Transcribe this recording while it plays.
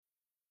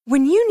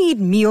When you need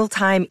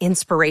mealtime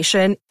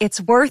inspiration,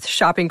 it's worth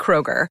shopping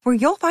Kroger, where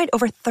you'll find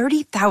over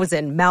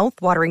 30,000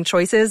 mouth-watering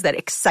choices that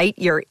excite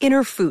your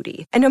inner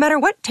foodie. And no matter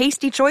what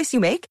tasty choice you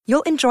make,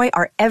 you'll enjoy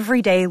our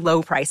everyday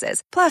low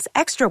prices, plus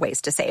extra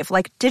ways to save,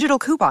 like digital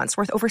coupons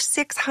worth over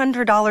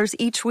 $600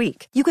 each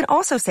week. You can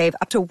also save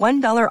up to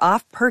 $1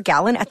 off per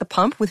gallon at the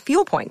pump with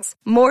fuel points.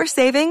 More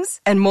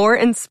savings and more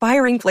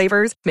inspiring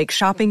flavors make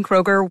shopping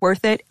Kroger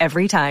worth it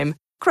every time.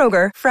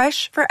 Kroger,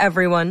 fresh for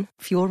everyone.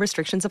 Fuel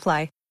restrictions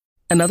apply.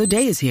 Another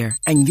day is here,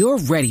 and you're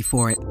ready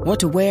for it. What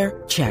to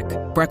wear? Check.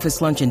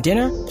 Breakfast, lunch, and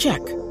dinner? Check.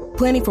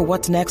 Planning for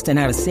what's next and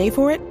how to save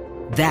for it?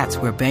 That's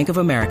where Bank of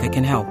America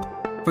can help.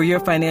 For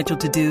your financial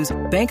to-dos,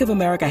 Bank of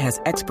America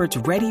has experts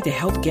ready to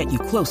help get you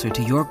closer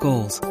to your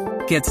goals.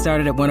 Get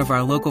started at one of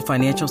our local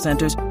financial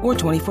centers or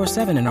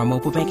 24/7 in our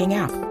mobile banking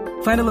app.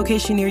 Find a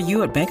location near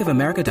you at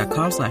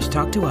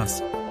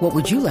bankofamerica.com/talktous. What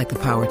would you like the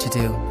power to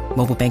do?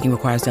 Mobile banking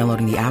requires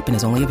downloading the app and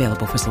is only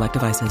available for select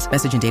devices.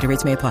 Message and data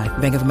rates may apply.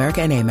 Bank of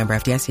America N.A., member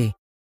FDIC.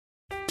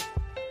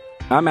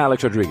 I'm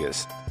Alex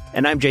Rodriguez.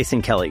 And I'm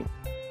Jason Kelly.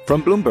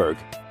 From Bloomberg,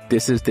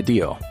 this is The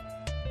Deal.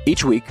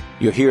 Each week,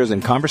 you'll hear us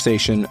in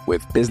conversation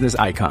with business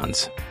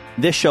icons.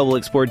 This show will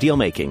explore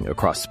deal-making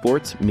across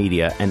sports,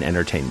 media, and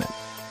entertainment.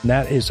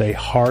 That is a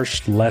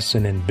harsh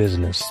lesson in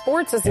business.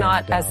 Sports is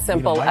not as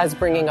simple as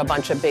bringing a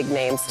bunch of big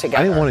names together.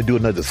 I didn't want to do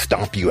another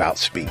stomp you out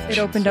speech. It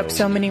opened up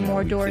so many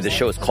more doors. The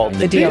show is called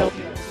The Deal.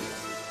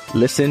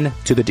 Listen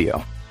to The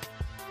Deal.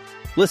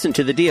 Listen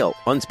to The Deal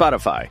on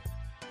Spotify.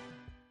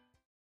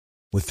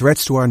 With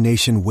threats to our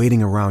nation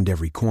waiting around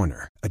every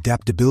corner,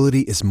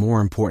 adaptability is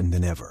more important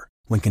than ever.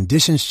 When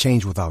conditions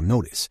change without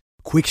notice,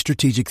 quick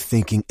strategic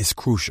thinking is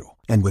crucial.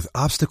 And with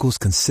obstacles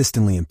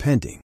consistently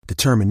impending,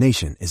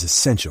 determination is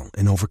essential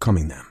in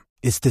overcoming them.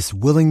 It's this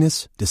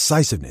willingness,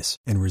 decisiveness,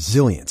 and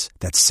resilience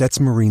that sets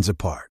Marines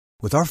apart.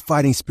 With our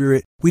fighting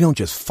spirit, we don't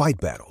just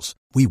fight battles,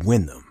 we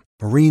win them.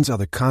 Marines are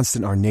the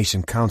constant our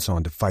nation counts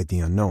on to fight the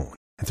unknown.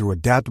 And through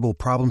adaptable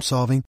problem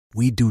solving,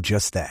 we do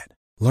just that.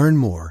 Learn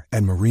more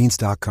at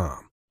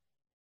Marines.com.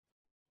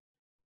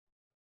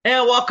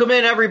 And welcome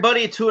in,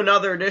 everybody, to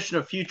another edition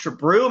of Future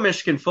Brew,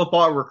 Michigan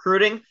Football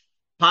Recruiting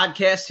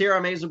podcast here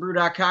on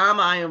MaizenBrew.com.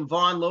 I am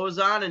Vaughn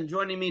Lozon, and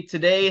joining me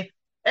today,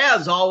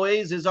 as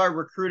always, is our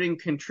recruiting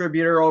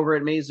contributor over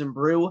at Maizen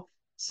Brew,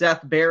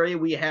 Seth Berry.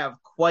 We have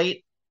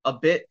quite a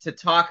bit to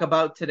talk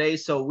about today,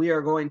 so we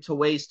are going to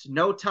waste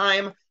no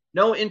time,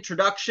 no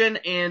introduction,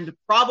 and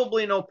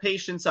probably no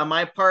patience on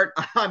my part.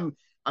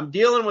 I'm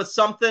dealing with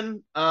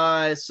something,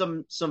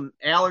 some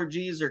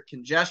allergies or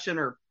congestion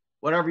or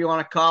whatever you want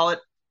to call it.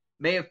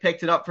 May have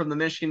picked it up from the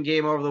Michigan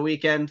game over the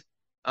weekend.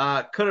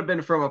 Could have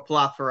been from a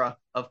plethora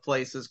of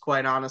places,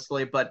 quite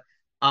honestly. But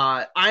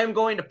I am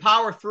going to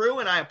power through,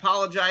 and I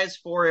apologize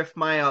for if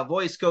my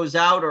voice goes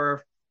out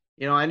or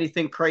if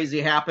anything crazy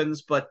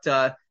happens. But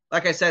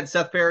like I said,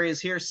 Seth Berry is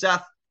here.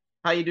 Seth,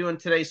 how you doing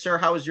today, sir?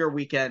 How was your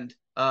weekend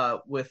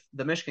with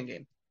the Michigan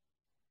game?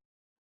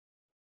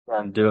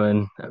 I'm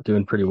doing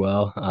pretty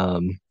well.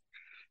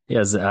 Yeah, it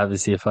was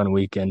obviously a fun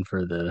weekend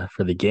for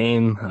the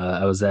game.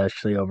 I was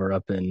actually over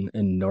up in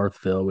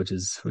Northville, which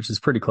is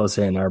pretty close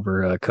to Ann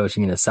Arbor,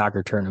 coaching in a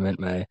soccer tournament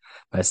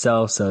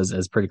myself. So I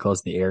was pretty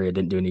close to the area.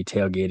 Didn't do any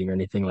tailgating or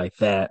anything like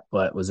that,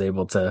 but was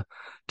able to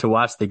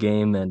watch the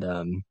game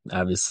and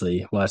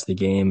obviously watch the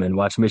game and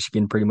watch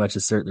Michigan pretty much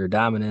assert their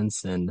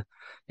dominance and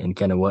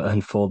kind of what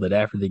unfolded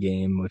after the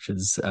game, which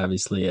is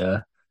obviously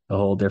a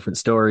whole different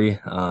story.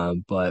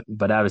 But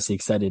obviously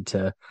excited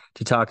to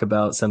talk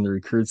about some of the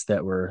recruits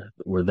that were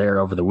there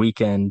over the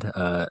weekend.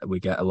 We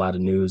got a lot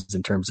of news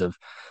in terms of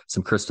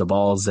some crystal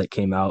balls that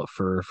came out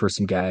for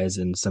some guys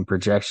and some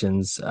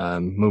projections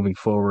moving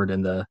forward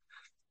in the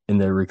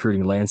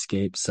recruiting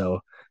landscape.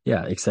 So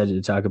yeah, excited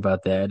to talk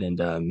about that and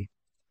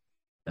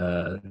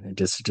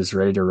just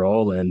ready to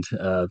roll. And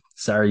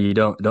sorry you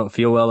don't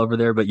feel well over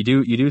there, but you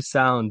do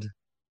sound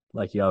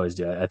like you always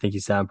do. I think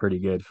you sound pretty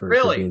good for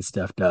being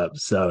stuffed up.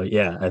 So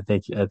yeah, I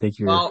think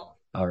you're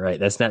all right.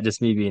 That's not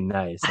just me being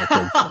nice. I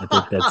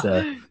think that's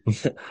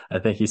I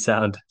think you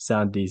sound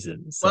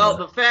decent. So. Well,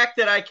 the fact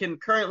that I can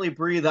currently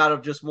breathe out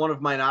of just one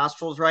of my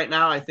nostrils right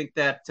now, I think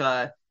that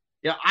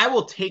I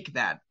will take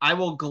that. I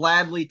will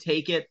gladly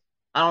take it.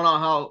 I don't know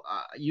how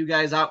you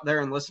guys out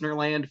there in listener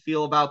land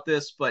feel about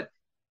this, but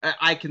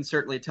I can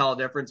certainly tell a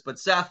difference. But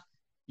Seth,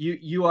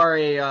 You are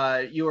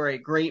a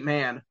great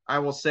man. I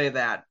will say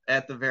that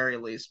at the very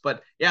least.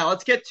 But yeah,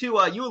 let's get to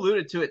you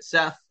alluded to it,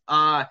 Seth.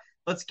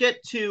 Let's get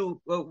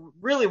to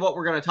really what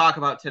we're going to talk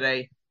about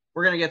today.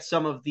 We're going to get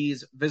some of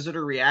these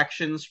visitor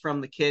reactions from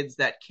the kids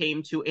that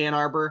came to Ann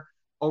Arbor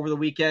over the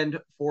weekend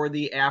for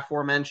the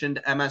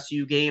aforementioned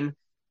MSU game.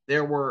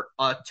 There were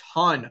a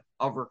ton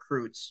of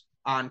recruits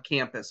on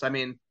campus. I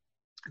mean,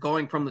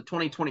 going from the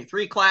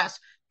 2023 class,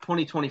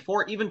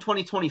 2024, even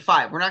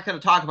 2025. We're not going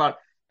to talk about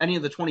any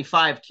of the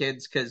 25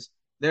 kids because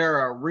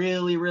they're a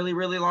really, really,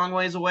 really long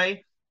ways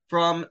away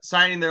from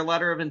signing their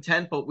letter of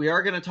intent. But we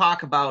are going to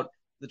talk about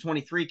the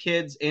 23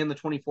 kids and the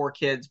 24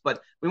 kids. But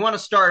we want to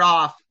start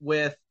off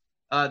with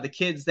the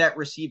kids that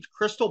received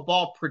crystal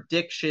ball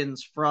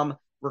predictions from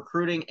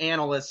recruiting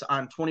analysts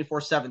on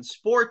 24/7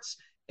 Sports.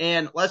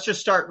 And let's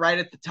just start right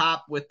at the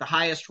top with the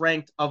highest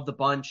ranked of the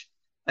bunch.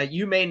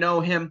 You may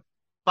know him,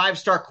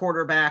 5-star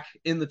quarterback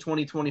in the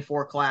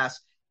 2024 class.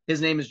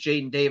 His name is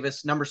Jaden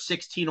Davis, number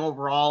 16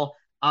 overall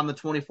on the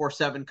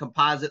 24/7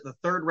 composite, the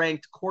 3rd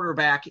ranked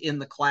quarterback in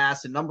the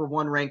class and number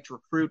 1 ranked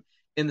recruit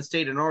in the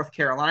state of North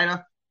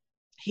Carolina.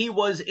 He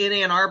was in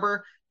Ann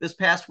Arbor this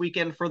past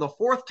weekend for the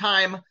 4th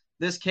time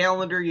this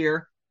calendar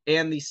year,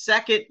 and the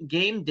 2nd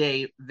game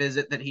day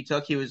visit that he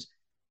took. He was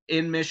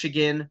in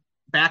Michigan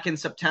back in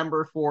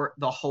September for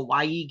the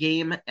Hawaii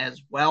game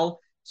as well.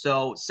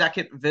 So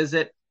 2nd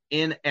visit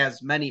in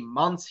as many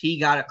months. He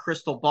got a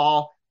crystal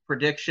ball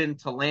prediction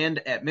to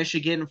land at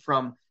Michigan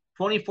from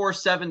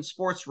 24/7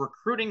 Sports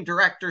recruiting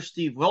director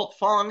Steve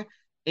Wiltfong.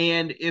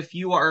 And if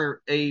you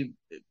are a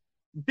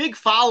big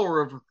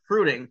follower of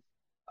recruiting,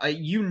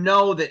 you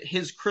know that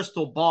his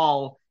crystal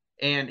ball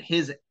and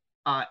his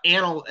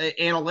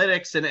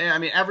analytics and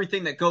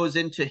everything that goes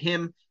into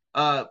him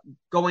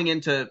going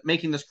into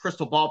making this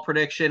crystal ball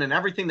prediction and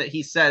everything that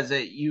he says,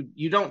 that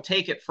you don't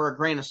take it for a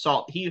grain of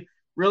salt. He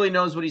really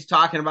knows what he's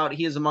talking about.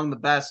 He is among the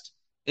best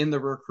in the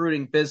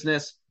recruiting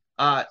business.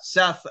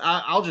 Seth,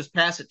 I'll just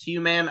pass it to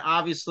you, man.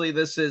 Obviously,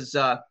 this is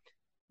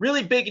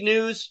really big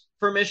news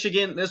for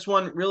Michigan. This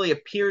one really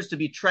appears to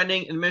be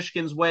trending in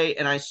Michigan's way,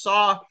 and I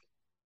saw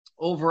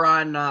over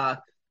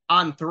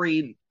on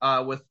 3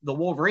 with the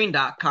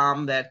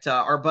Wolverine.com that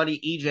our buddy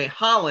EJ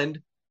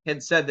Holland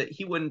had said that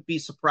he wouldn't be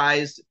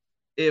surprised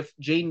if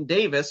Jaden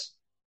Davis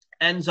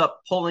ends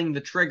up pulling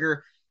the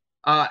trigger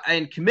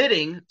and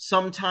committing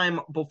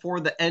sometime before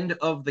the end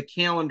of the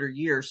calendar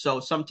year. So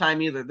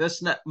sometime either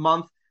this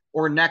month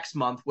or next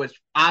month, which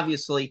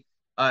obviously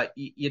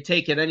you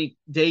take it any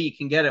day you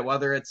can get it,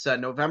 whether it's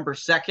November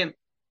 2nd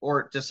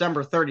or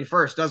December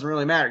 31st, doesn't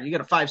really matter. You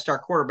get a 5-star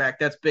quarterback,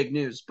 that's big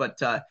news. But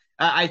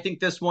I think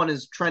this one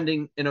is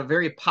trending in a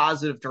very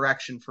positive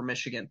direction for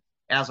Michigan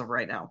as of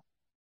right now.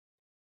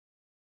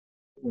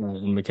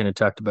 And we kind of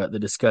talked about the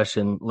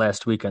discussion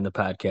last week on the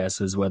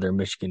podcast is whether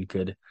Michigan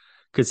could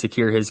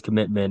secure his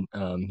commitment,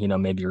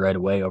 maybe right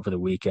away over the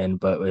weekend.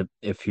 But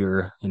if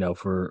you're,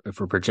 if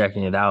we're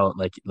projecting it out,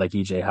 like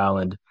EJ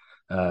Holland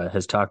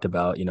has talked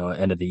about,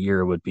 end of the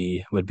year would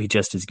be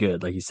just as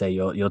good. Like you say,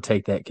 you'll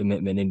take that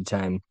commitment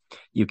anytime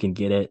you can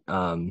get it.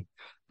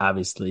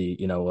 Obviously,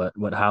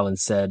 what Holland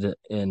said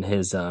in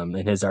his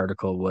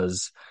article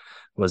was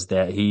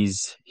that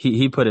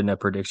he put in a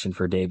prediction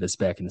for Davis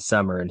back in the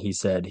summer, and he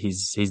said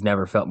he's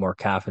never felt more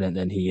confident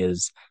than he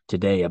is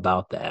today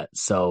about that.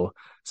 So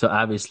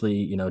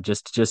obviously,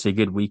 just a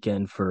good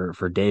weekend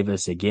for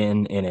Davis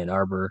again in Ann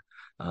Arbor.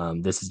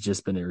 This has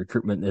just been a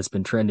recruitment that's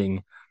been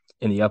trending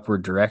in the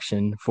upward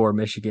direction for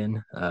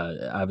Michigan.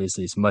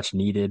 Obviously, it's much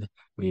needed.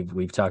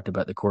 We've talked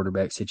about the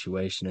quarterback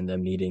situation and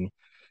them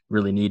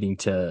really needing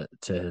to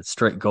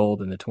strike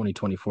gold in the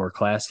 2024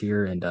 class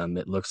here, and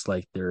it looks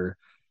like they're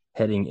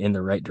heading in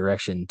the right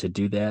direction to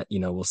do that.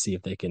 We'll see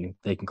if they can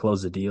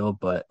close the deal,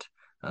 but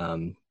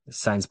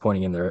signs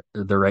pointing in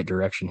the right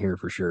direction here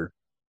for sure.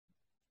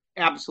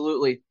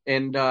 Absolutely.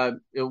 And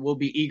we'll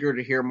be eager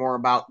to hear more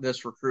about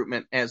this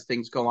recruitment as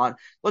things go on.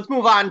 Let's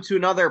move on to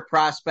another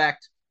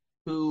prospect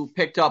who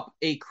picked up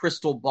a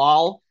crystal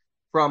ball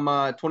from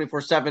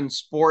 24/7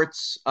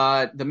 Sports,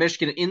 the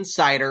Michigan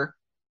Insider.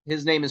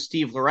 His name is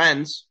Steve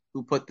Lorenz,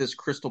 who put this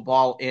crystal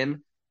ball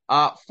in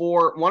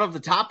for one of the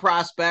top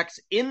prospects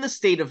in the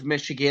state of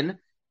Michigan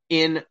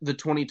in the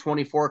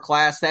 2024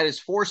 class. That is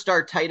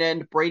 4-star tight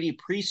end Brady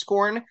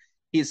Prescorn.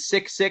 He's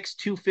 6'6",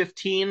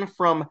 215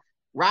 from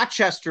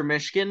Rochester,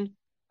 Michigan.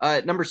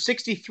 Number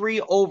 63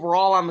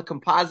 overall on the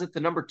composite, the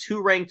number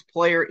 2 ranked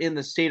player in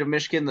the state of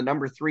Michigan, the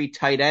number 3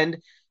 tight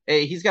end.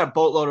 He's got a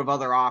boatload of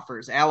other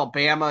offers: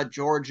 Alabama,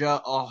 Georgia,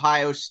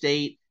 Ohio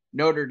State,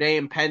 Notre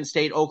Dame, Penn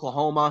State,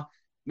 Oklahoma,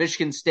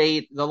 Michigan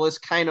State. The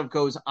list kind of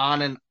goes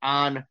on and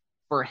on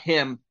for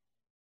him.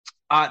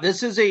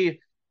 This is a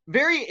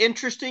very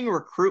interesting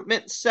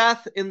recruitment,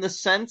 Seth, in the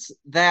sense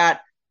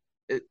that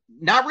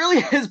not really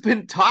has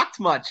been talked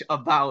much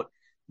about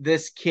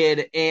this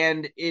kid,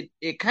 and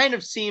it kind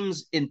of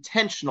seems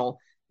intentional.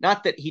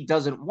 Not that he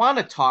doesn't want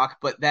to talk,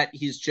 but that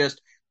he's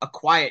just a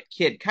quiet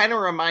kid. Kind of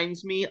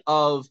reminds me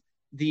of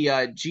the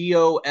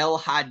Gio El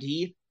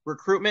Hadi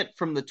recruitment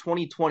from the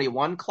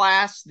 2021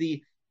 class.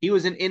 He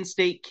was an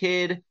in-state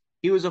kid.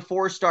 He was a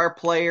 4-star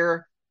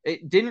player.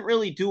 It didn't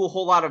really do a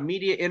whole lot of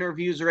media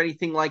interviews or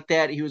anything like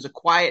that. He was a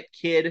quiet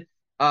kid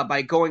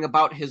by going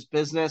about his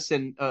business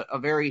in a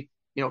very,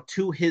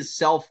 to his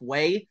self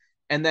way,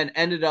 and then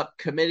ended up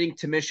committing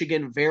to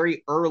Michigan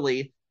very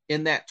early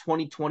in that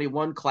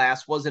 2021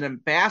 class, was an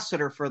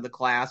ambassador for the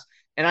class,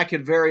 and I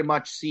could very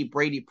much see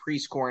Brady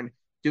Prescorn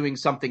doing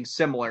something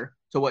similar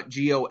to what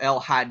Gio El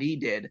Hadi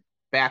did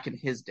back in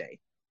his day.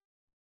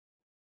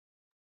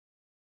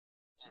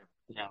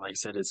 Yeah, like I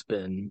said, it's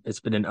been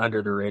an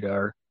under the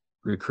radar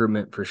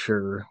recruitment for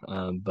sure.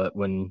 But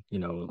when,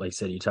 like I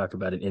said, you talk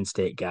about an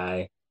in-state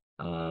guy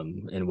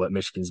and what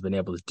Michigan's been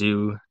able to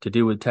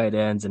do with tight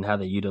ends and how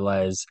they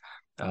utilize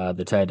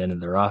the tight end of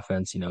their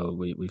offense.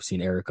 We've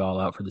seen Eric all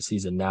out for the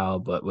season now,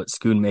 but what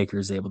Schoonmaker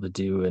is able to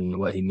do and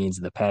what he means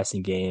in the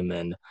passing game,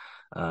 and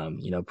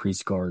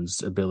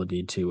Prieskorn's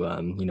ability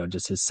to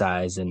just his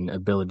size and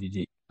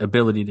ability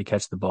to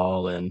catch the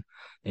ball and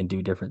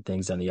do different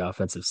things on the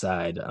offensive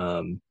side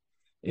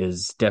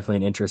is definitely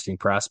an interesting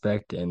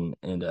prospect, and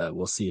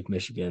we'll see if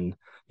Michigan,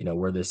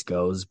 where this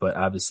goes. But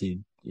obviously,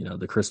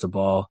 the crystal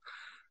ball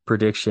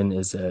prediction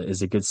is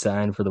a good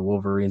sign for the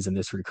Wolverines in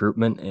this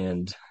recruitment.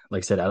 And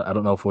like I said, I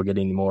don't know if we'll get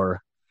any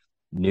more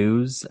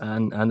news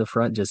on the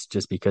front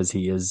just because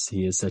he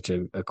is such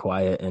a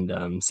quiet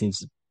and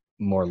seems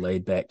more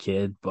laid back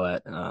kid.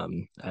 But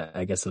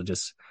I guess it'll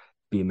just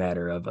be a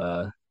matter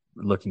of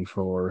looking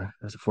for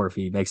if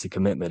he makes a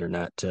commitment or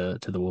not to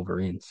the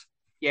Wolverines.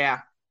 Yeah.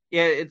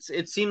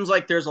 It seems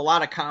like there's a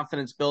lot of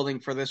confidence building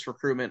for this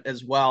recruitment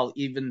as well,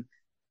 even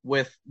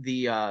with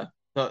the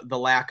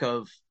lack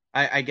of,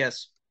 I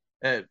guess,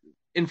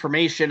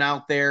 information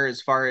out there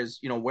as far as,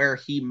 where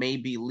he may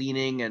be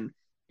leaning, and,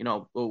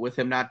 with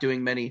him not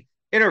doing many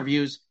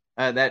interviews,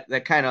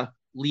 that kind of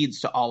leads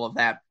to all of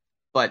that.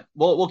 But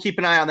we'll keep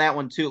an eye on that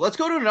one too. Let's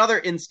go to another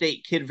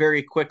in-state kid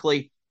very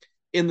quickly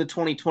in the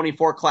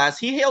 2024 class.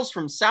 He hails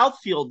from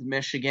Southfield,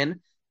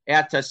 Michigan,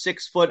 at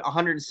 6 foot,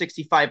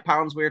 165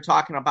 pounds. We were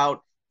talking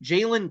about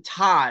Jalen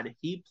Todd.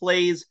 He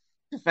plays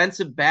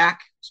defensive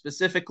back,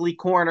 specifically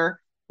corner,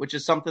 which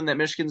is something that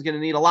Michigan's going to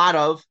need a lot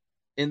of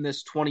in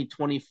this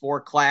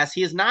 2024 class.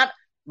 He is not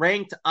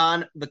ranked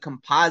on the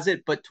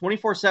composite, but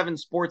 24/7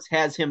 Sports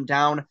has him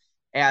down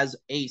as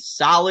a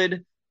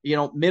solid,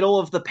 middle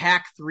of the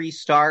pack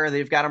 3-star.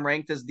 They've got him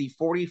ranked as the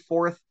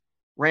 44th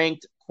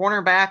ranked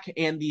cornerback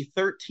and the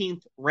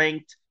 13th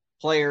ranked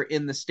player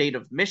in the state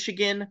of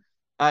Michigan.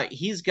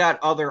 He's got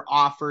other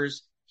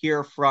offers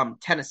here from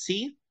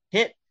Tennessee,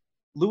 Pitt,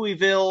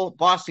 Louisville,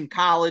 Boston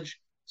College.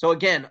 So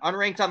again,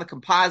 unranked on the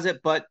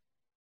composite, but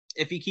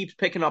if he keeps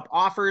picking up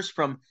offers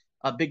from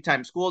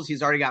big-time schools,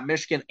 he's already got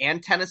Michigan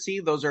and Tennessee.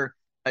 Those are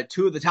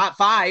two of the top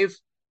 5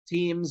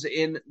 teams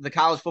in the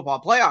college football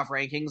playoff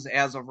rankings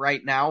as of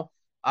right now.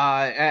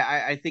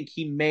 I think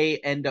he may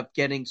end up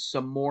getting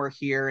some more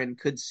here and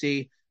could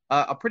see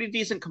a pretty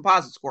decent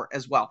composite score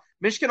as well.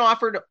 Michigan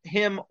offered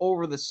him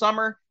over the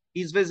summer.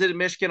 He's visited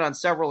Michigan on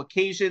several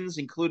occasions,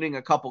 including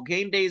a couple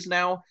game days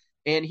now.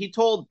 And he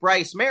told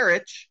Bryce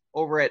Marich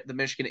over at the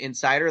Michigan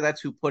Insider,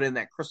 that's who put in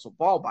that crystal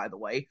ball, by the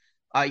way,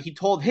 he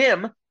told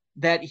him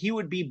that he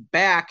would be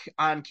back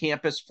on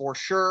campus for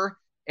sure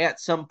at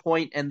some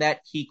point, and that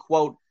he,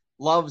 quote,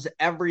 loves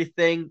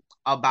everything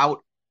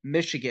about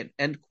Michigan,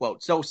 end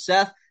quote. So,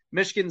 Seth,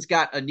 Michigan's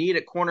got a need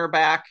at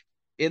cornerback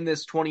in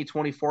this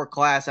 2024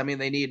 class. I mean,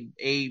 they need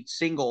a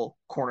single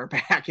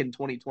cornerback in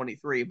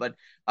 2023, but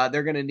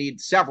they're going to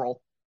need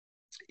several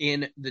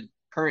in the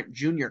current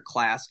junior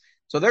class.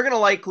 So they're going to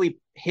likely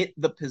hit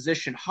the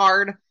position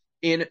hard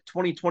in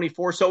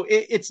 2024. So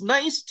it's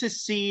nice to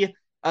see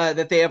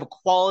that they have a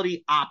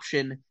quality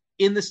option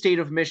in the state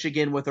of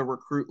Michigan with a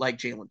recruit like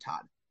Jalen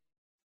Todd.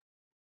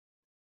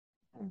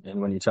 And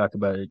when you talk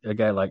about a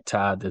guy like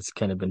Todd that's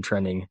kind of been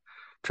trending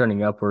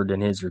upward in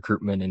his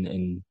recruitment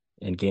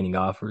and gaining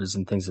offers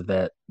and things of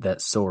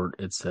that sort,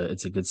 it's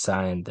a good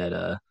sign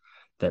that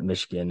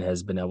Michigan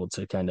has been able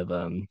to kind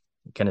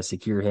of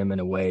secure him in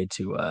a way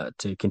to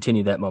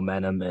continue that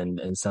momentum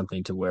and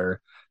something to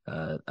where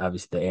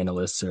obviously the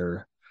analysts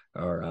are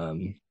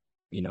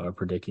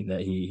predicting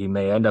that he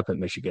may end up at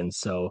Michigan.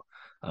 So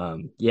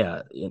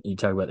you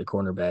talk about the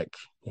cornerback,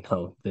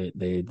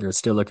 they're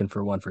still looking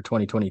for one for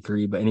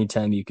 2023, but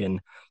anytime you can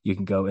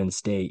go in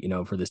state,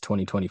 for this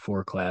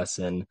 2024 class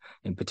and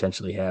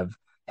potentially have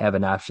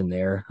an option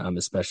there,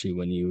 especially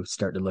when you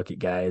start to look at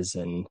guys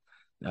and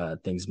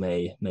things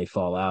may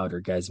fall out or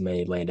guys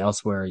may land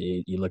elsewhere.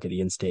 You look at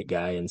the in-state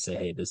guy and say,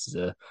 hey, this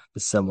is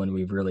someone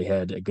we've really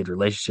had a good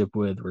relationship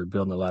with. We're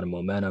building a lot of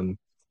momentum,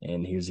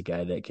 and here's a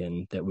guy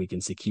that we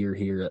can secure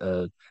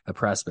here, a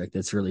prospect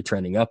that's really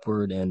trending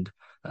upward, and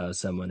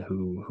someone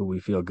who we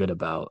feel good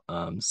about.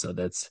 So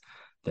that's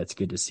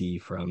good to see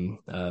from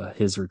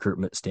his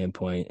recruitment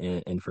standpoint,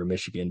 and for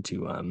Michigan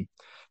to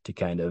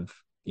kind of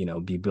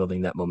be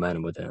building that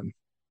momentum with him.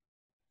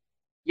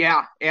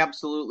 Yeah,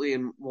 absolutely,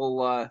 and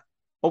we'll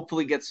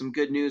hopefully get some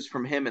good news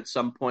from him at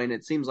some point.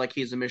 It seems like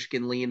he's a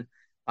Michigan lean.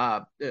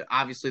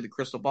 Obviously, the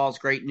crystal ball is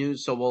great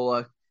news, so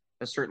we'll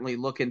certainly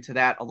look into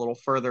that a little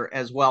further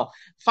as well.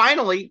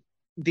 Finally,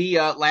 the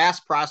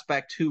last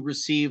prospect who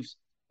received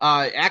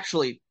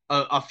actually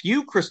a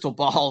few crystal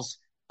balls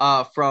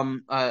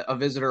from a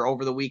visitor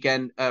over the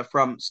weekend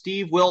from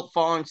Steve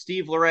Wiltfong,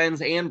 Steve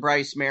Lorenz, and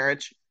Bryce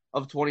Marich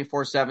of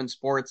 24/7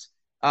 Sports.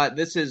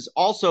 This is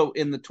also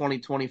in the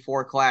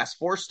 2024 class.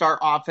 4-star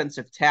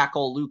offensive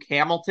tackle Luke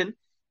Hamilton.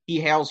 He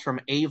hails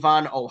from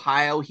Avon,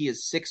 Ohio. He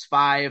is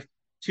 6'5",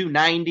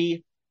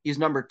 290. He's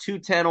number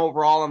 210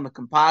 overall on the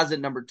composite,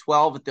 number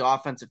 12 at the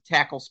offensive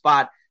tackle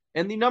spot,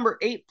 and the number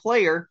 8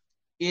 player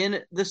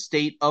in the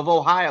state of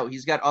Ohio.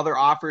 He's got other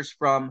offers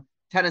from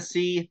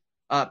Tennessee,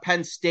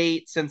 Penn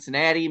State,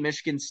 Cincinnati,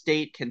 Michigan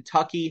State,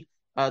 Kentucky,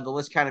 The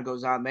list kind of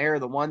goes on there.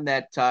 The one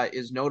that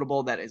is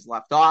notable that is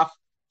left off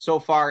so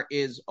far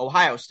is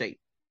Ohio State.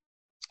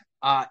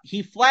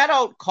 He flat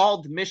out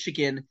called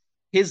Michigan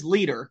his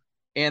leader,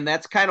 and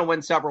that's kind of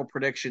when several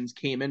predictions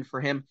came in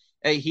for him.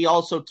 He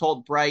also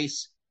told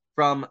Bryce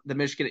from the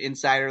Michigan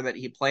Insider that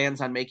he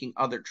plans on making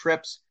other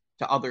trips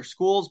to other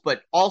schools,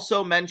 but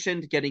also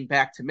mentioned getting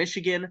back to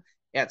Michigan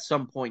at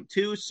some point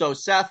too. So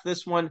Seth,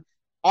 this one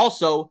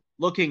also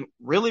looking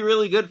really,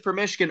 really good for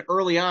Michigan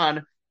early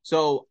on.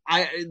 So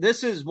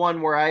this is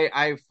one where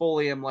I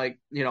fully am like,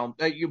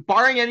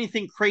 barring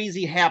anything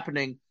crazy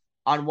happening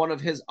on one of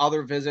his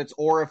other visits,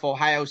 or if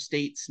Ohio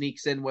State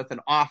sneaks in with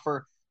an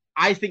offer,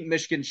 I think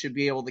Michigan should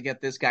be able to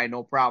get this guy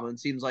no problem. It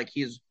seems like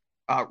he's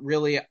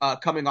really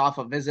coming off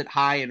a visit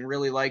high and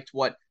really liked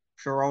what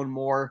Sharon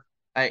Moore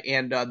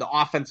and the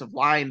offensive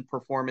line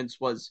performance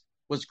was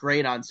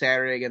great on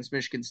Saturday against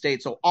Michigan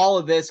State. So all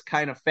of this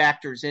kind of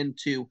factors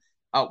into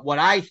what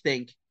I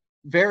think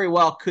very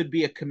well could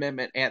be a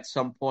commitment at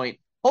some point,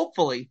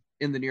 hopefully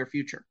in the near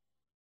future.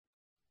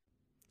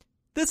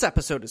 This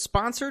episode is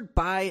sponsored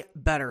by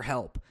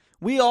BetterHelp.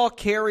 We all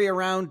carry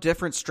around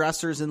different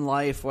stressors in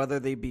life, whether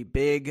they be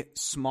big,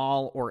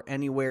 small, or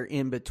anywhere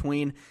in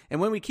between. And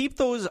when we keep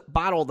those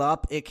bottled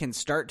up, it can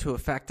start to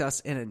affect us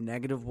in a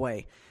negative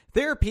way.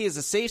 Therapy is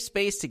a safe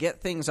space to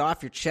get things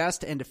off your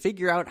chest and to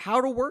figure out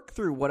how to work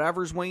through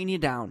whatever's weighing you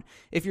down.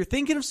 If you're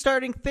thinking of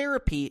starting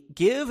therapy,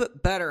 give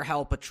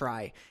BetterHelp a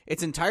try.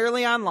 It's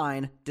entirely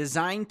online,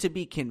 designed to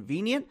be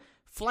convenient,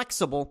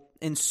 flexible,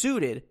 and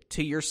suited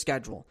to your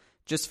schedule.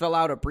 Just fill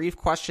out a brief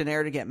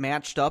questionnaire to get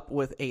matched up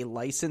with a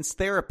licensed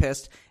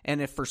therapist,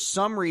 and if for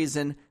some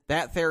reason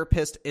that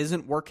therapist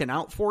isn't working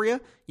out for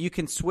you, you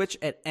can switch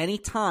at any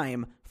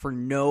time for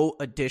no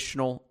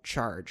additional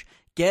charge.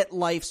 Get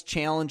life's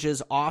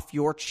challenges off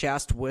your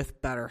chest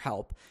with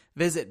BetterHelp.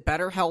 Visit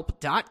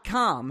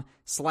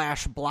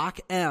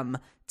BetterHelp.com/BlockM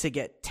to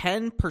get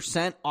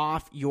 10%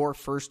 off your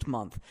first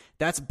month.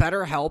 That's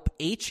BetterHelp,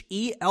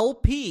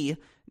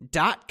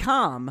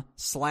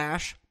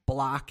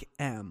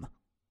 HELP.com/BlockM.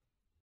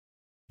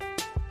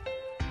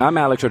 I'm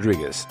Alex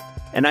Rodriguez.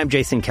 And I'm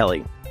Jason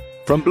Kelly.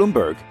 From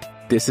Bloomberg,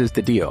 this is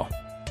The Deal.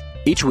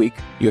 Each week,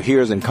 you'll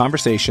hear us in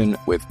conversation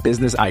with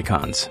business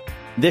icons.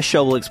 This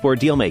show will explore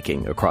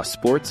deal-making across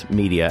sports,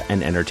 media,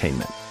 and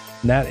entertainment.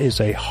 That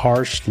is a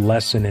harsh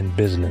lesson in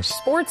business.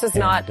 Sports is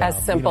not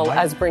as simple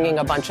as bringing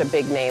a bunch of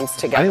big names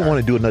together. I didn't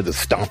want to do another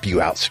stomp you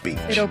out speech.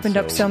 It opened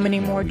up so many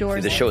more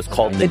doors. The show is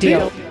called The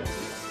Deal.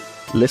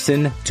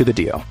 Listen to The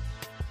Deal.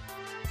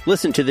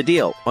 Listen to The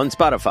Deal on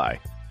Spotify.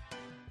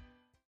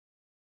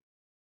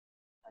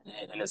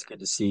 And it's good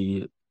to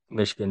see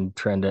Michigan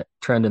trend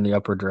in the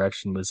upward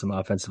direction with some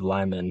offensive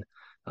linemen.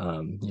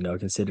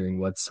 Considering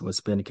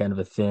what's been kind of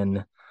a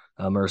thin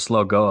or a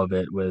slow go of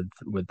it with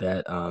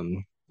that,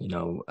 on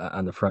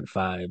the front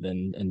five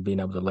and being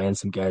able to land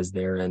some guys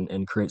there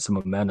and create some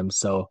momentum.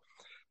 So,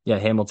 yeah,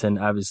 Hamilton,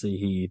 obviously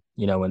he,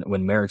 when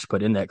Marich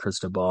put in that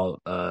crystal ball,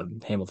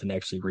 Hamilton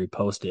actually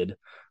reposted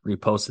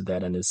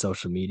that on his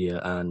social media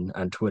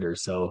on Twitter.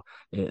 So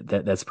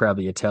that's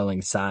probably a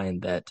telling sign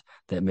that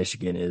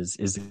Michigan is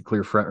the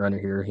clear front runner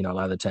here. A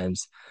lot of the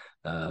times,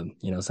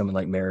 someone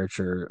like Marich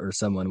or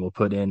someone will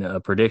put in a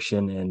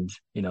prediction and,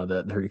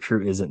 the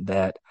recruit isn't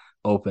that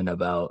open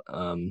about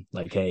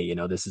like, hey,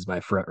 this is my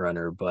front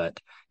runner,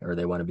 or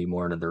they want to be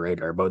more under the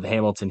radar. But with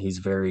Hamilton, he's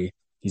very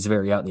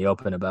out in the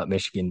open about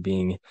Michigan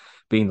being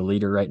the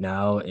leader right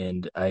now.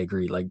 And I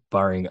agree, like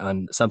barring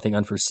on something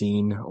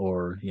unforeseen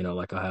or,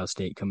 like Ohio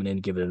State coming in,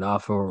 give it an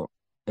offer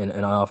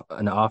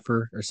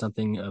or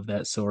something of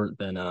that sort,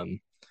 then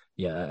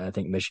I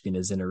think Michigan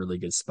is in a really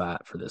good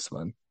spot for this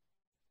one.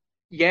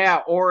 Yeah,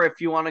 or if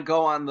you want to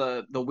go on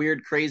the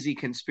weird, crazy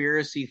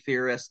conspiracy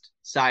theorist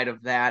side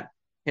of that,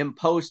 him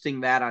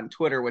posting that on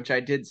Twitter, which I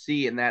did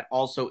see, and that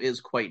also is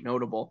quite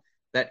notable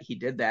that he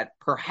did that.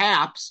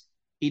 Perhaps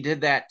he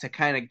did that to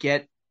kind of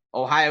get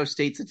Ohio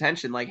State's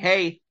attention. Like,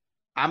 hey,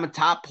 I'm a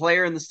top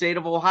player in the state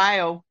of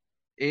Ohio.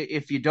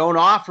 If you don't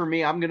offer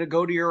me, I'm going to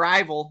go to your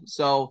rival.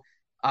 So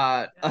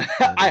I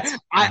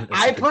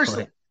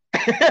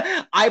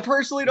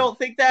personally don't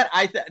think that.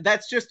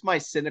 That's just my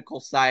cynical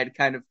side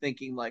kind of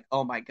thinking like,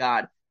 oh my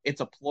God, it's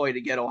a ploy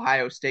to get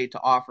Ohio State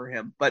to offer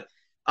him. But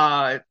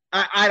I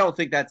don't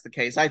think that's the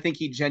case. I think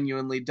he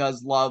genuinely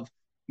does love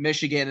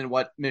Michigan and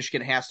what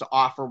Michigan has to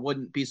offer.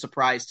 Wouldn't be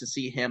surprised to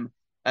see him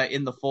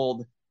in the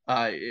fold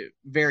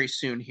very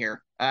soon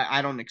here.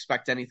 I don't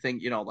expect anything,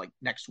 like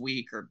next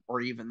week or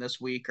even this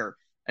week or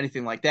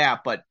anything like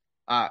that. But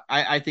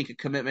I think a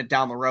commitment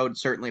down the road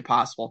is certainly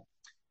possible.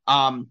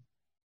 So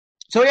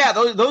yeah,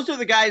 those are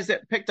the guys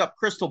that picked up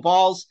crystal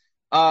balls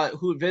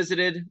who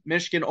visited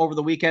Michigan over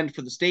the weekend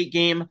for the state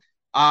game.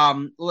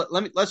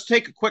 Let's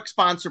take a quick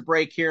sponsor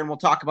break here, and we'll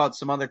talk about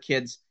some other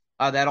kids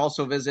that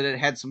also visited,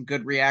 had some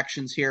good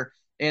reactions here.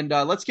 And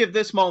let's give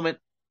this moment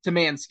to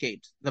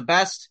Manscaped, the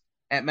best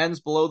at men's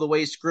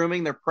below-the-waist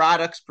grooming. Their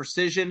products,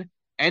 precision,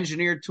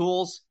 engineered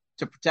tools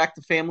to protect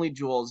the family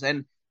jewels.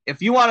 And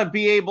if you want to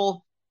be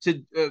able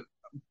to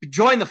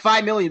join the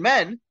 5 million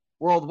men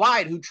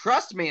worldwide who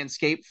trust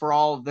Manscaped for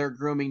all of their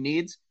grooming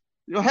needs.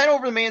 Head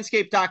over to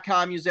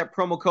manscaped.com, use that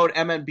promo code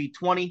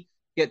MNB20,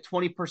 get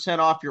 20%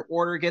 off your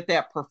order, get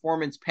that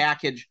Performance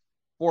Package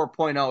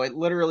 4.0. It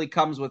literally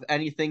comes with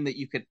anything that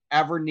you could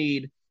ever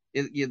need.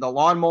 The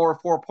Lawnmower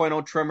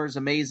 4.0 trimmer is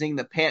amazing.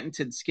 The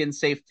patented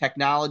skin-safe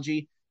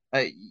technology.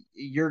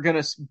 You're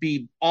going to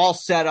be all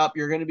set up.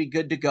 You're going to be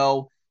good to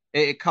go.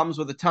 It comes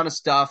with a ton of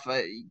stuff.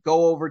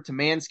 Go over to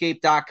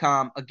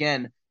manscaped.com.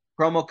 Again,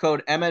 promo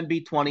code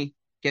MNB20.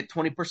 Get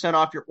 20%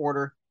 off your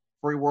order,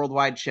 free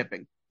worldwide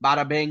shipping.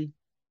 Bada bing,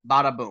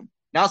 bada boom.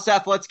 Now,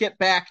 Seth, let's get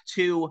back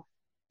to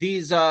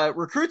these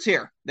recruits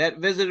here that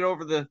visited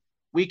over the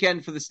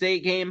weekend for the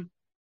state game.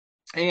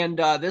 And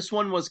this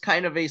one was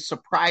kind of a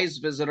surprise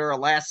visitor, a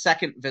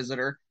last-second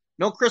visitor.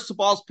 No crystal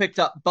balls picked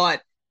up,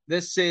 but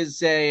this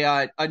is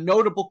a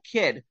notable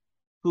kid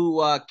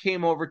who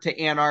came over to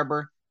Ann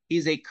Arbor.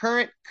 He's a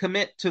current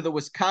commit to the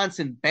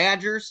Wisconsin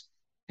Badgers.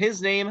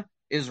 His name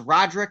is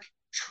Roderick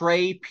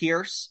Trey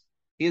Pierce.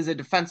 He is a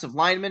defensive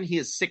lineman. He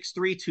is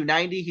 6'3",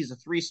 290. He's a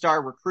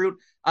 3-star recruit.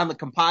 On the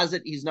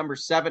composite, he's number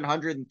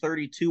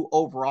 732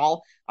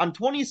 overall. On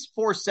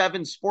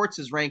 24/7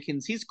 Sports'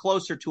 rankings, he's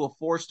closer to a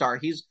 4-star.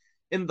 He's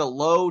in the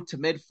low to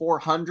mid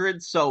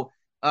 400s, so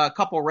a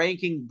couple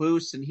ranking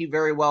boosts, and he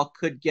very well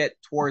could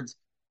get towards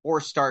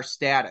 4-star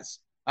status.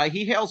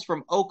 He hails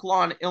from Oak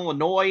Lawn,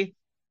 Illinois.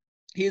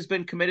 He has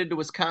been committed to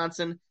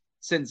Wisconsin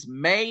since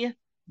May,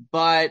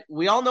 but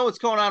we all know what's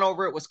going on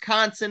over at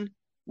Wisconsin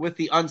with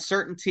the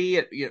uncertainty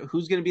at,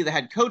 who's going to be the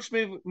head coach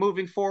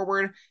moving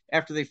forward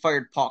after they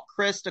fired Paul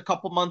Chryst a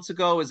couple months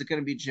ago. Is it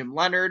going to be Jim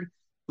Leonard,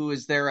 who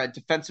is their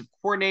defensive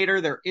coordinator,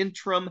 their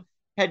interim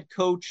head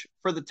coach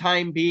for the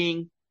time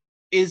being?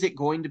 Is it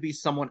going to be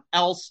someone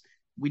else?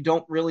 We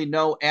don't really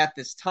know at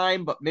this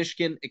time, but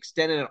Michigan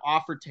extended an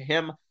offer to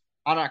him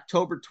on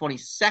October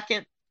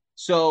 22nd.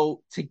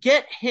 So to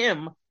get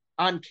him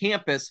on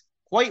campus,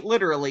 quite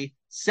literally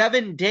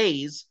 7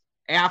 days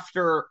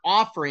after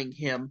offering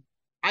him,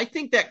 I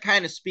think that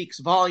kind of speaks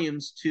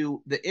volumes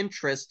to the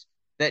interest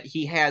that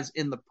he has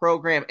in the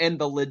program and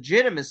the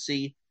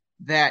legitimacy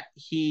that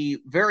he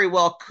very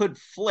well could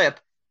flip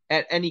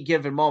at any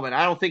given moment.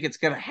 I don't think it's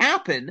going to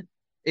happen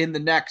in the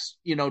next,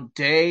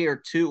 day or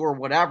two or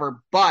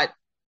whatever, but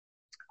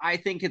I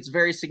think it's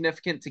very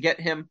significant to get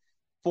him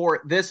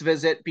for this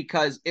visit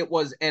because it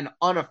was an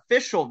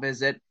unofficial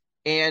visit,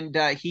 and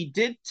he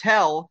did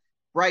tell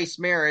Bryce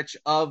Marich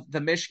of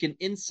the Michigan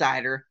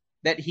Insider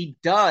that he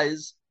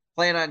does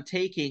plan on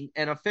taking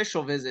an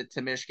official visit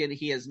to Michigan.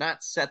 He has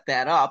not set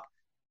that up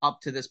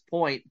to this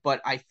point,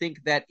 but I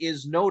think that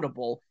is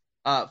notable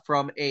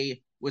from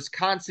a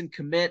Wisconsin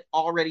commit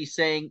already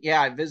saying,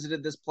 yeah, I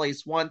visited this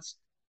place once,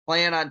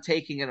 plan on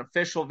taking an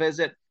official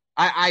visit.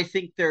 I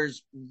think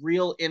there's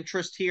real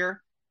interest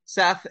here,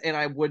 Seth, and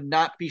I would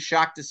not be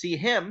shocked to see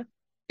him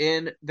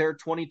in their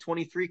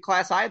 2023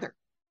 class either.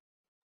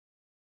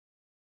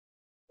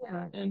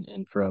 Yeah,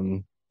 and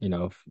from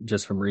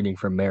just from reading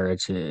from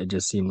Marich, it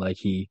just seemed like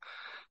he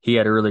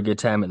had a really good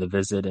time at the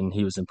visit, and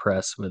he was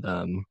impressed with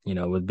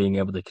with being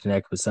able to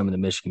connect with some of the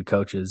Michigan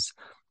coaches.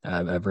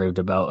 I've raved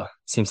about.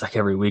 Seems like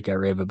every week I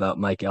rave about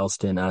Mike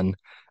Elston on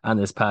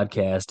this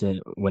podcast,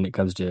 and when it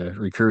comes to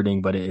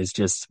recruiting, but it is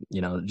just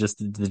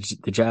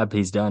the job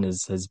he's done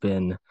has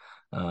been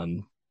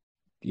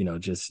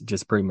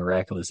just pretty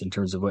miraculous in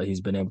terms of what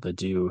he's been able to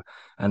do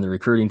on the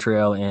recruiting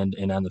trail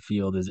and on the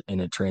field,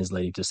 and it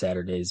translating to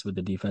Saturdays with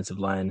the defensive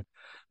line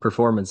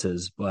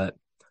performances. But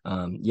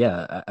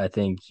I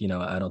think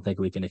I don't think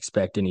we can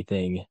expect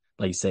anything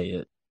like you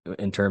say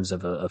in terms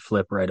of a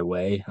flip right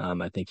away.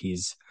 I think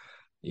he's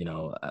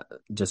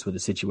just with the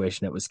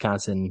situation at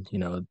Wisconsin,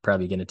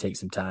 probably going to take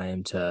some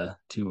time to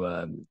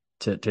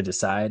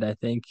decide, I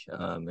think,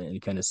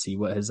 and kind of see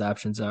what his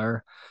options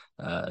are.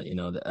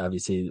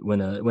 Obviously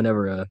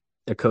whenever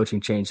a coaching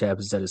change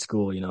happens at a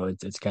school,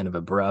 it's kind of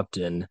abrupt,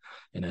 and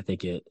I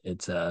think it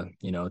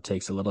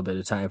takes a little bit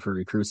of time for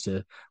recruits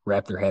to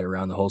wrap their head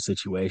around the whole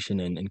situation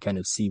and kind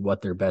of see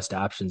what their best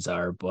options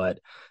are. But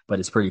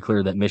it's pretty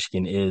clear that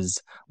Michigan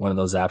is one of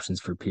those options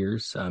for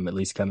Pierce, at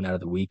least coming out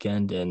of the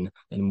weekend and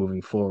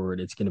moving forward.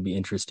 It's going to be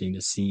interesting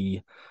to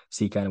see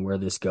kind of where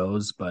this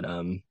goes. But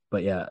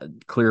yeah,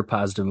 clear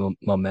positive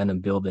momentum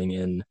building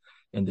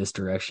in this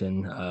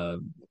direction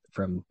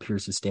from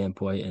Pierce's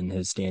standpoint and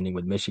his standing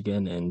with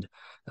Michigan, and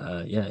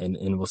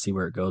we'll see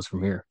where it goes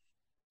from here.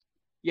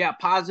 Yeah,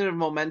 positive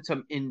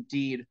momentum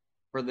indeed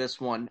for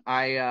this one.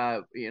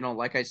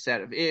 Like I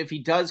said, if he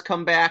does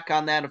come back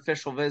on that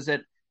official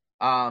visit,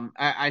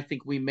 I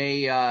think we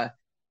may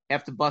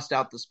have to bust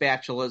out the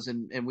spatulas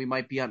and we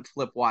might be on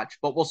flip watch,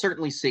 but we'll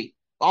certainly see.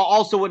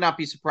 Also would not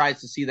be surprised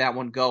to see that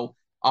one go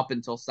up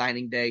until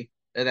signing day.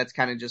 That's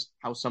kind of just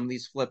how some of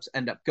these flips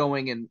end up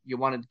going, and you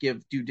want to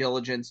give due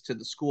diligence to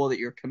the school that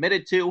you're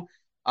committed to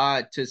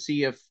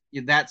see if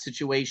that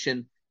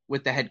situation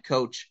with the head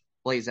coach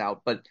plays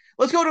out. But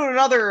let's go to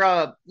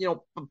another,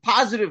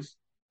 positive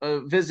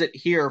visit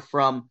here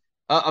from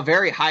a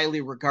very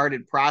highly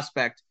regarded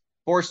prospect,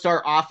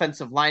 4-star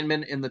offensive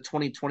lineman in the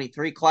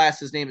 2023 class.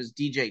 His name is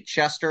DJ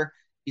Chester.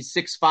 He's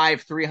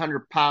 6'5",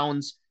 300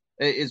 pounds,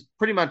 is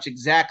pretty much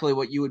exactly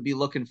what you would be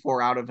looking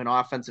for out of an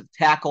offensive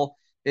tackle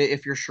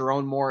if you're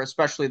Sharon Moore,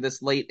 especially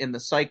this late in the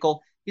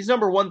cycle. He's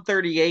number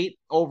 138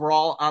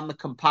 overall on the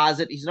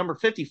composite. He's number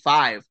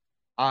 55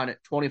 on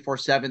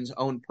 24/7's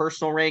own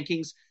personal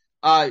rankings.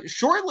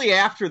 Shortly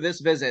after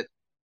this visit,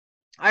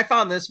 I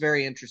found this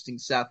very interesting,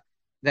 Seth,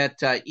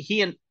 that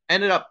he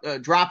ended up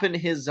dropping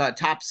his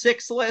top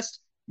 6 list.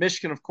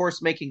 Michigan, of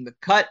course, making the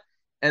cut,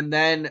 and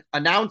then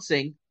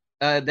announcing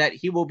that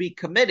he will be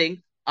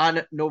committing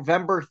on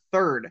November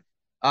 3rd.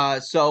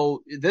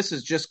 So this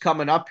is just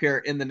coming up here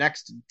in the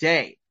next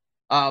day.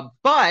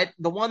 But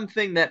the one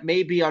thing that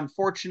may be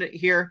unfortunate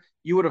here,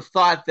 you would have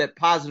thought that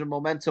positive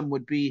momentum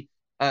would be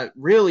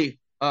really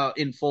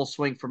in full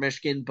swing for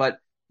Michigan, but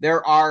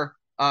there are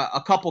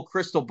a couple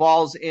crystal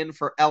balls in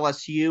for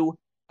LSU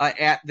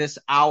at this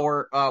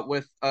hour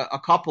with a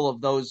couple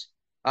of those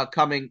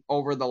coming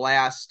over the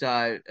last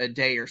a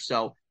day or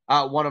so.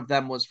 One of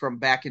them was from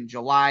back in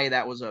July.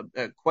 That was a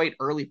quite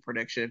early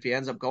prediction. If he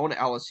ends up going to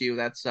LSU,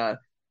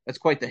 that's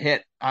quite the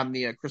hit on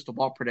the crystal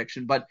ball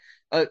prediction. But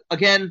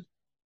again,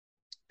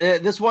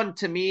 this one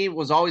to me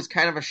was always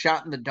kind of a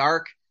shot in the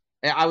dark.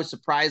 I was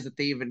surprised that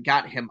they even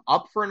got him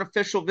up for an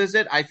official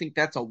visit. I think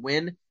that's a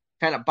win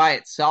kind of by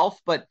itself.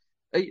 But,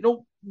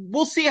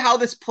 we'll see how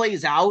this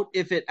plays out.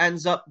 If it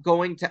ends up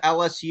going to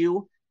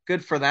LSU,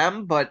 good for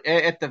them. But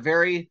at the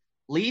very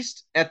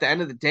least, at the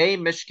end of the day,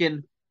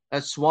 Michigan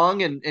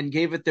swung and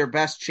gave it their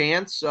best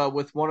chance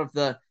with one of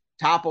the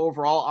top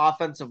overall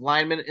offensive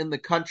linemen in the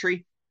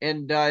country.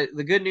 And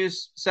the good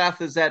news,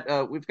 Seth, is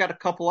that we've got a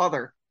couple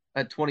other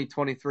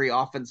 2023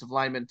 offensive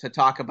linemen to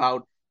talk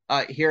about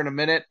here in a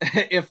minute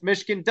if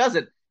Michigan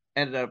doesn't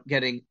end up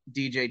getting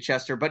DJ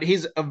Chester. But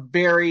he's a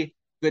very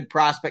good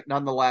prospect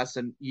nonetheless,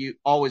 and you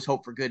always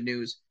hope for good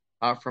news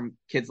from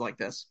kids like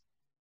this.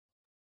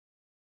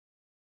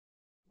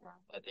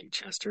 I think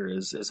Chester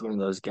is one of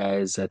those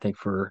guys, I think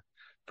for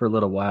a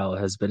little while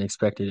has been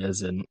expected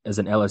as an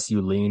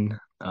LSU lean.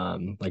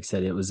 Like I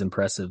said, it was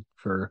impressive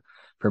for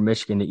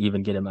Michigan to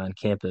even get him on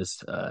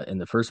campus in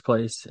the first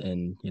place,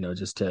 and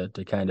just to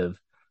kind of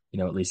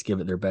at least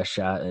give it their best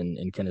shot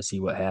and kind of see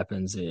what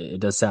happens. It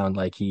does sound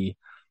like he,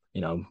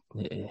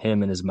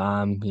 him and his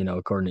mom,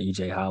 according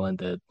to EJ Holland,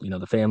 that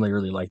the family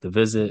really liked the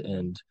visit,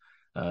 and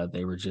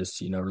they were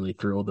just really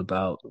thrilled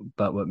about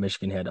what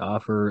Michigan had to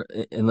offer.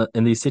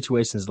 In these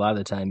situations, a lot of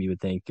the time you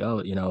would think,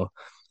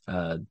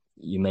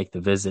 you make the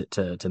visit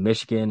to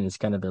Michigan, and it's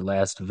kind of their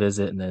last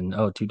visit, and then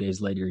 2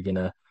 days later you're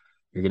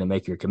gonna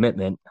make your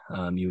commitment.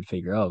 You would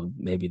figure,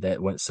 maybe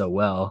that went so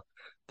well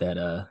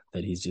that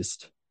he's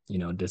just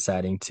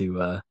deciding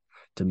to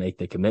make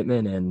the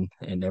commitment,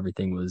 and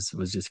everything was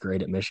just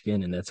great at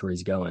Michigan, and that's where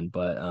he's going.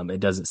 But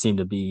it doesn't seem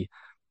to be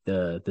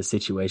the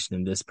situation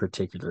in this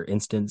particular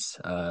instance.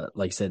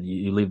 Like I said,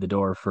 you leave the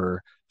door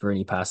for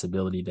any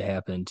possibility to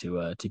happen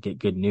to get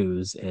good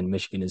news, and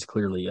Michigan is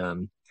clearly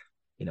in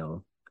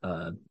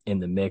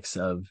the mix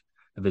of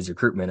his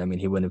recruitment. I mean,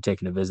 he wouldn't have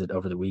taken a visit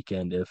over the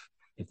weekend if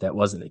that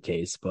wasn't the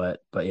case. But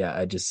yeah,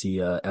 I just see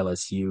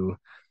LSU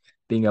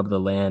being able to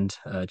land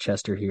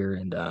Chester here,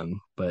 and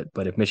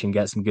but if Michigan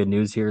got some good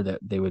news here, that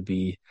they would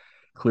be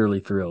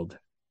clearly thrilled.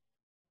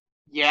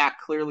 Yeah,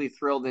 clearly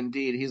thrilled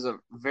indeed. He's a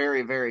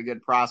very, very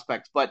good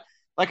prospect. But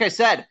like I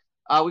said,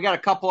 we got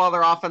a couple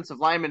other offensive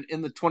linemen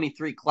in the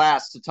 23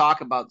 class to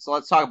talk about. So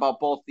let's talk about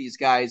both these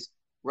guys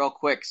real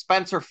quick.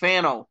 Spencer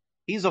Fano,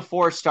 he's a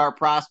 4-star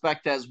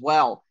prospect as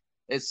well.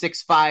 Is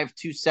 6'5",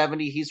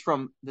 270. He's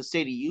from the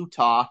state of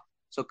Utah,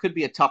 so it could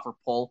be a tougher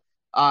pull.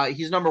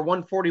 He's number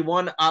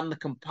 141 on the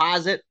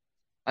composite,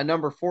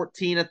 number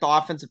 14 at the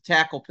offensive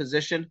tackle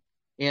position.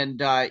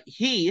 And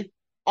he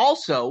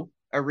also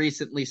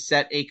recently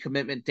set a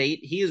commitment date.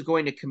 He is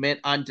going to commit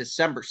on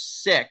December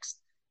 6th.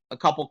 A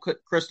couple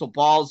crystal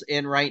balls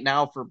in right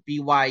now for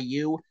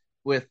BYU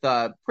with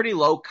pretty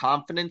low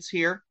confidence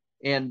here.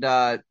 And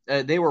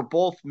they were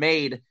both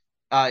made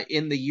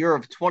in the year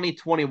of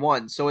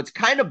 2021. So it's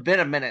kind of been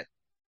a minute.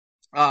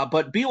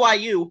 But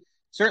BYU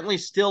certainly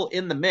still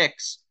in the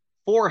mix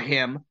for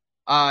him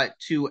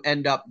to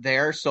end up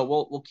there. So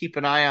we'll keep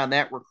an eye on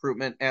that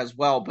recruitment as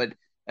well. But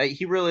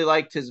he really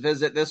liked his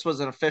visit. This was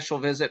an official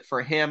visit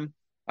for him.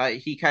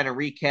 He kind of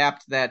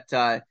recapped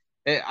that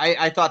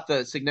I thought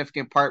the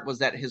significant part was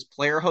that his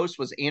player host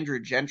was Andrew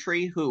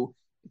Gentry, who,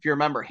 if you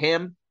remember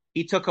him,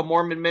 he took a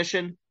Mormon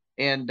mission.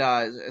 And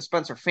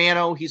Spencer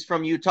Fano, he's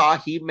from Utah.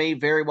 He may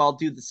very well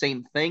do the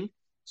same thing.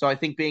 So I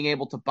think being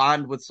able to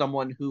bond with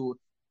someone who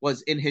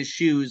was in his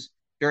shoes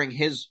during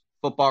his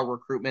football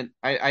recruitment,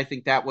 I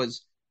think that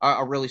was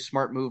a really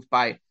smart move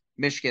by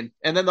Michigan.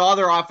 And then the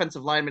other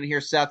offensive lineman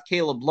here, Seth,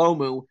 Caleb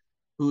Lomu,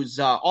 who's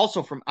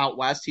also from out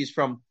west. He's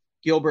from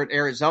Gilbert,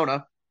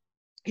 Arizona.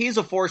 He's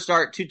a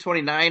 4-star at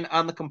 229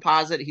 on the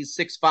composite. He's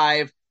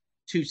 6'5",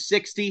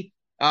 260.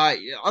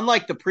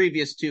 Unlike the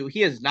previous two, he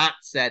has not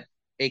set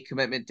a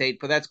commitment date,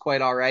 but that's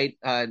quite all right.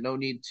 No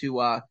need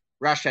to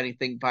rush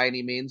anything by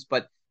any means.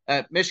 But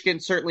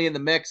Michigan certainly in the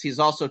mix. He's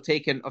also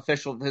taken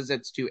official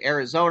visits to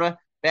Arizona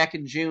back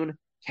in June,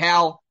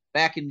 Cal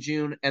back in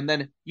June, and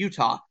then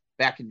Utah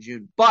back in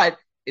June. But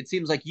it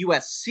seems like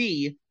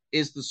USC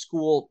is the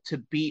school to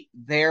beat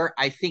there.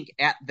 I think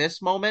at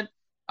this moment,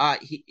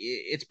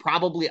 it's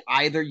probably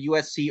either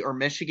USC or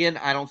Michigan.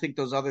 I don't think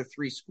those other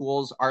three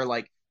schools are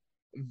like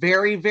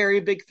very, very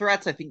big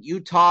threats. I think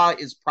Utah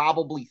is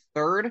probably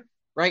third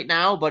right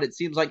now, but it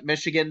seems like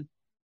Michigan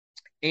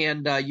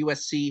and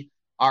USC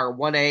are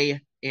 1A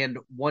and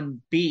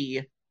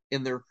 1B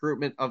in the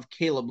recruitment of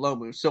Caleb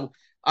Lomu. So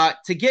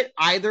to get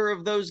either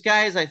of those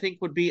guys, I think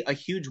would be a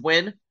huge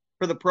win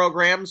for the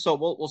program. So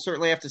we'll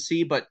certainly have to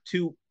see, but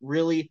two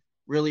really,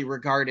 really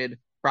regarded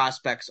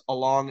prospects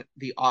along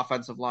the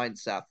offensive line,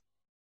 Seth.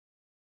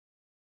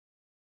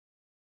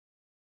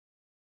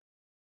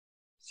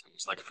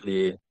 Seems like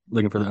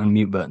looking for the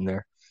unmute button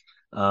there.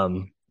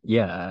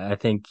 Yeah, I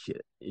think,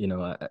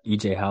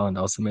 EJ Holland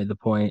also made the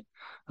point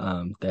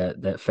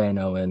that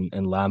Fano and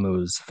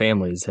Lamu's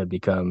families have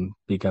become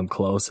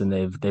close, and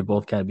they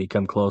both kind of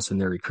become close in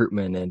their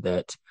recruitment, and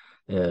that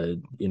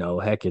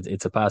heck,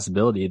 it's a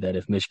possibility that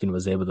if Michigan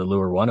was able to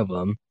lure one of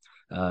them,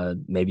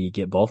 maybe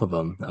get both of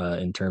them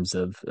in terms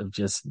of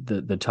just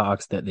the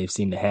talks that they've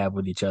seemed to have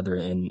with each other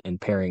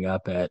and pairing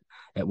up at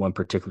one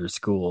particular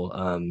school.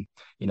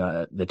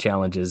 The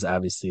challenge is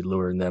obviously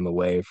luring them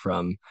away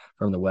from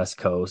the West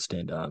Coast,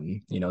 and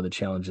the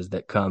challenges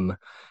that come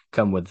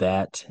with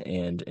that,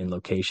 and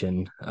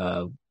location,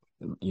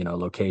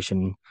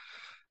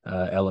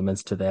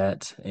 elements to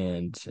that,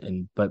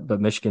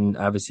 but Michigan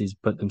obviously has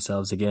put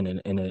themselves again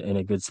in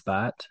a good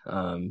spot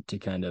to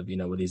kind of,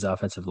 with these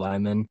offensive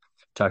linemen.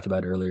 Talked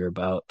about earlier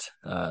about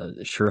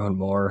Sherrone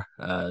Moore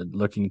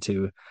looking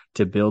to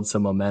build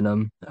some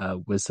momentum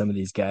with some of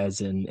these guys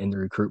in the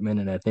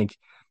recruitment, and I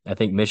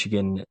think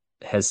Michigan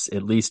has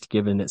at least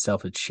given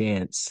itself a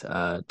chance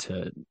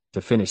to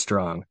finish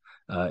strong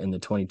in the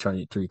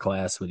 2023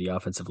 class with the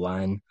offensive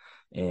line,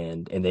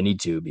 and they need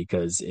to,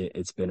 because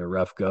it's been a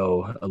rough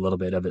go, a little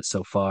bit of it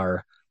so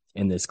far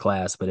in this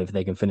class. But if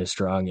they can finish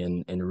strong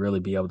and really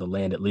be able to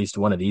land at least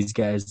one of these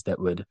guys, that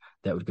would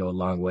go a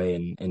long way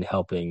in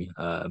helping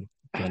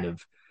kind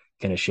of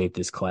shape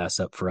this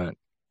class up front.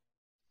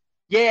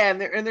 Yeah,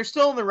 and they're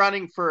still in the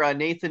running for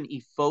Nathan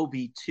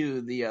Ifobi too,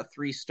 the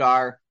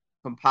 3-star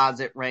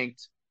composite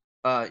ranked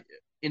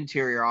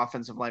interior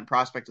offensive line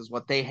prospect is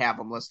what they have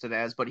him listed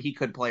as, but he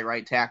could play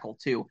right tackle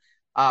too.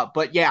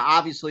 But yeah,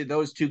 obviously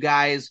those two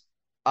guys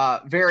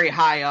very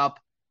high up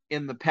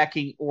in the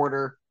pecking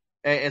order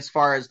as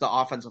far as the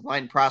offensive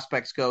line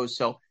prospects goes.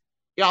 So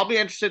yeah, I'll be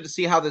interested to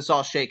see how this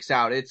all shakes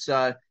out. It's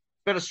been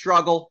a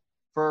struggle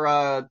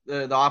for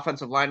the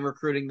offensive line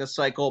recruiting this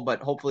cycle,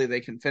 but hopefully they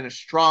can finish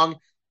strong.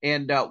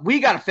 And we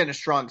got to finish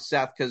strong,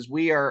 Seth, because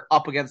we are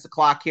up against the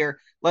clock here.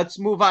 Let's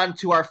move on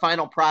to our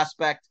final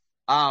prospect.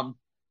 I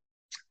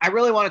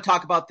really want to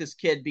talk about this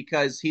kid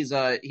because he's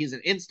an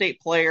in-state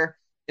player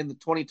in the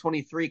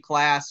 2023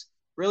 class.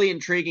 Really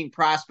intriguing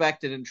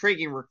prospect and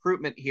intriguing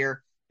recruitment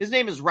here. His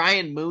name is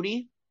Ryan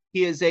Mooney.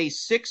 He is a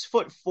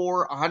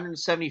 6'4",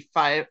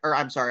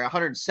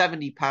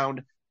 170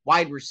 pound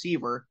wide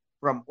receiver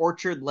from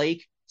Orchard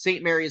Lake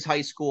St. Mary's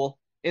High School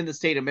in the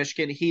state of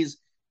Michigan. He's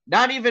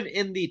not even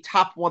in the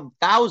top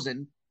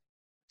 1,000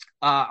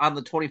 on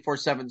the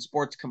 24/7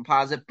 Sports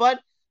Composite, but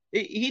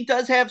he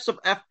does have some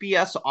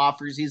FBS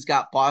offers. He's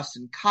got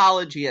Boston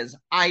College. He has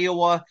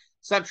Iowa,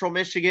 Central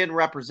Michigan,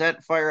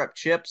 represent Fire Up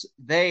Chips.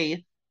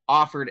 They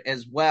offered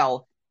as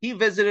well. He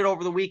visited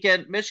over the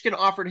weekend. Michigan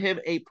offered him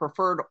a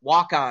preferred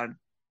walk-on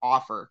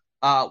offer,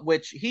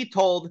 which he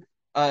told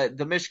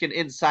the Michigan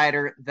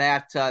Insider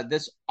that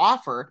this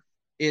offer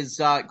is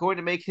going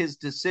to make his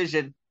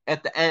decision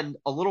at the end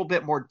a little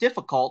bit more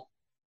difficult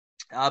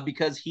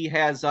because he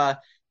has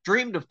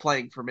dreamed of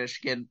playing for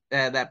Michigan,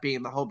 that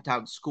being the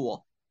hometown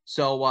school.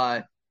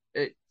 So,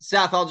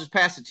 Seth, I'll just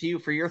pass it to you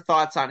for your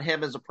thoughts on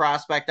him as a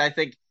prospect. I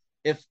think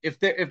if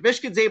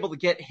Michigan's able to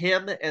get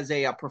him as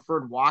a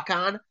preferred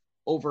walk-on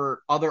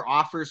over other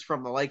offers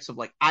from the likes of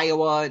like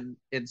Iowa and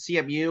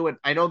CMU, and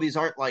I know these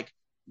aren't like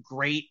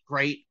great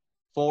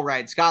full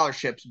ride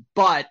scholarships,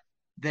 but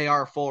they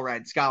are full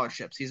ride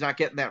scholarships. He's not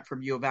getting that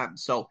from U of M.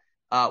 So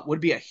would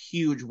be a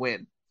huge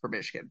win for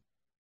Michigan.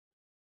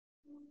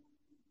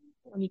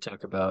 When you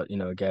talk about,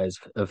 guys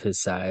of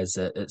his size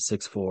at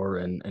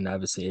 6'4", and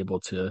obviously able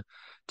to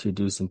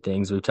do some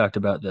things, we've talked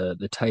about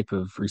the type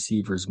of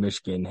receivers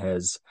Michigan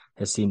has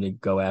seemed to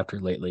go after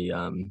lately,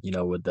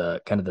 with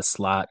the kind of the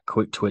slot,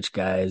 quick twitch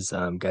guys,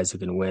 guys who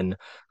can win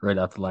right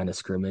off the line of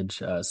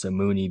scrimmage. So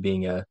Mooney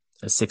being a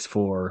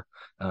 6'4"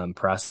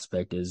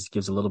 prospect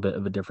gives a little bit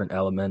of a different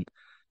element.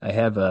 I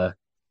have a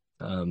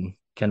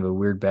kind of a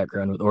weird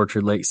background with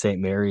Orchard Lake St.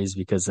 Mary's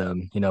because,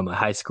 my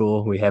high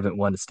school, we haven't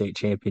won a state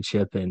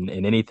championship in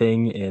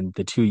anything. In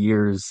the 2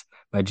 years,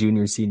 my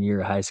junior, senior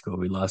year of high school,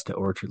 we lost to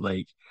Orchard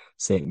Lake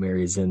St.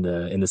 Mary's in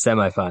the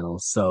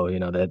semifinals. So,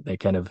 that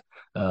kind of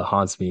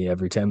haunts me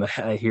every time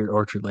I hear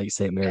Orchard Lake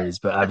St. Mary's,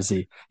 but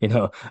obviously,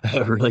 a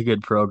really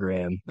good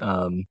program.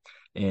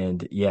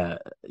 And yeah,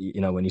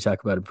 when you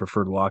talk about a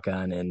preferred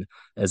walk-on and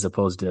as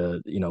opposed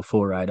to,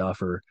 full ride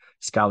offer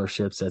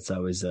scholarships, that's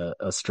always a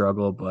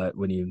struggle. But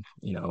when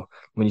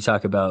you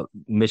talk about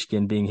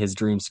Michigan being his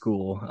dream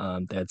school,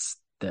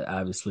 that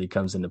obviously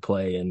comes into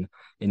play in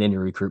any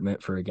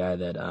recruitment for a guy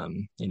that,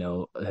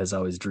 has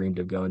always dreamed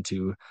of going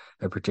to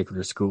a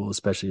particular school,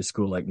 especially a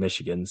school like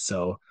Michigan.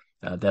 So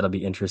that'll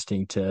be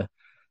interesting to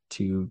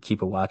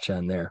keep a watch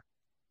on there.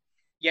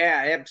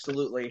 Yeah,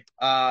 absolutely.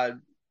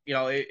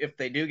 If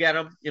they do get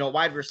him,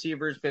 wide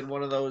receiver has been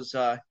one of those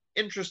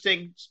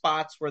interesting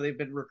spots where they've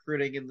been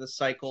recruiting in this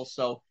cycle.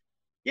 So,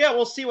 yeah,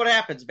 we'll see what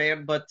happens,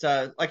 man. But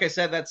like I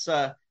said, that's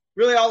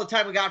really all the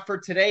time we got for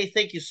today.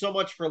 Thank you so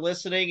much for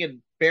listening and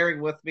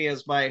bearing with me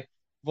as my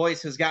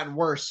voice has gotten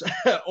worse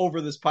over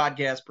this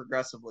podcast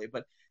progressively.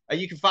 But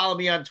you can follow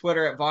me on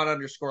Twitter at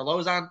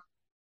Vaughn_Lozon.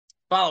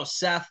 Follow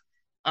Seth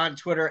on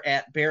Twitter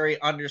at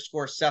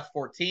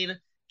Barry_Seth14.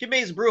 Give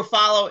Maize Brew a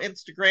follow,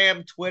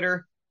 Instagram,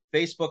 Twitter,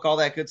 Facebook, all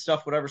that good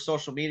stuff, whatever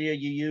social media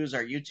you use,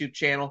 our YouTube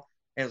channel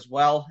as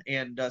well.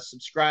 And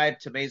subscribe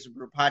to Maize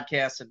Brew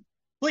Podcasts. And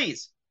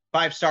please,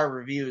 5-star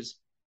reviews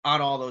on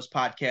all those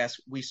podcasts.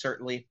 We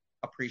certainly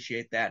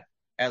appreciate that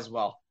as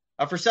well.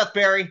 For Seth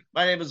Barry,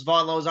 my name is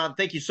Vaughn Lozon.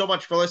 Thank you so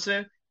much for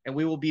listening. And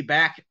we will be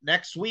back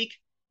next week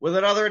with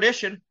another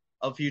edition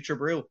of Future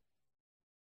Brew.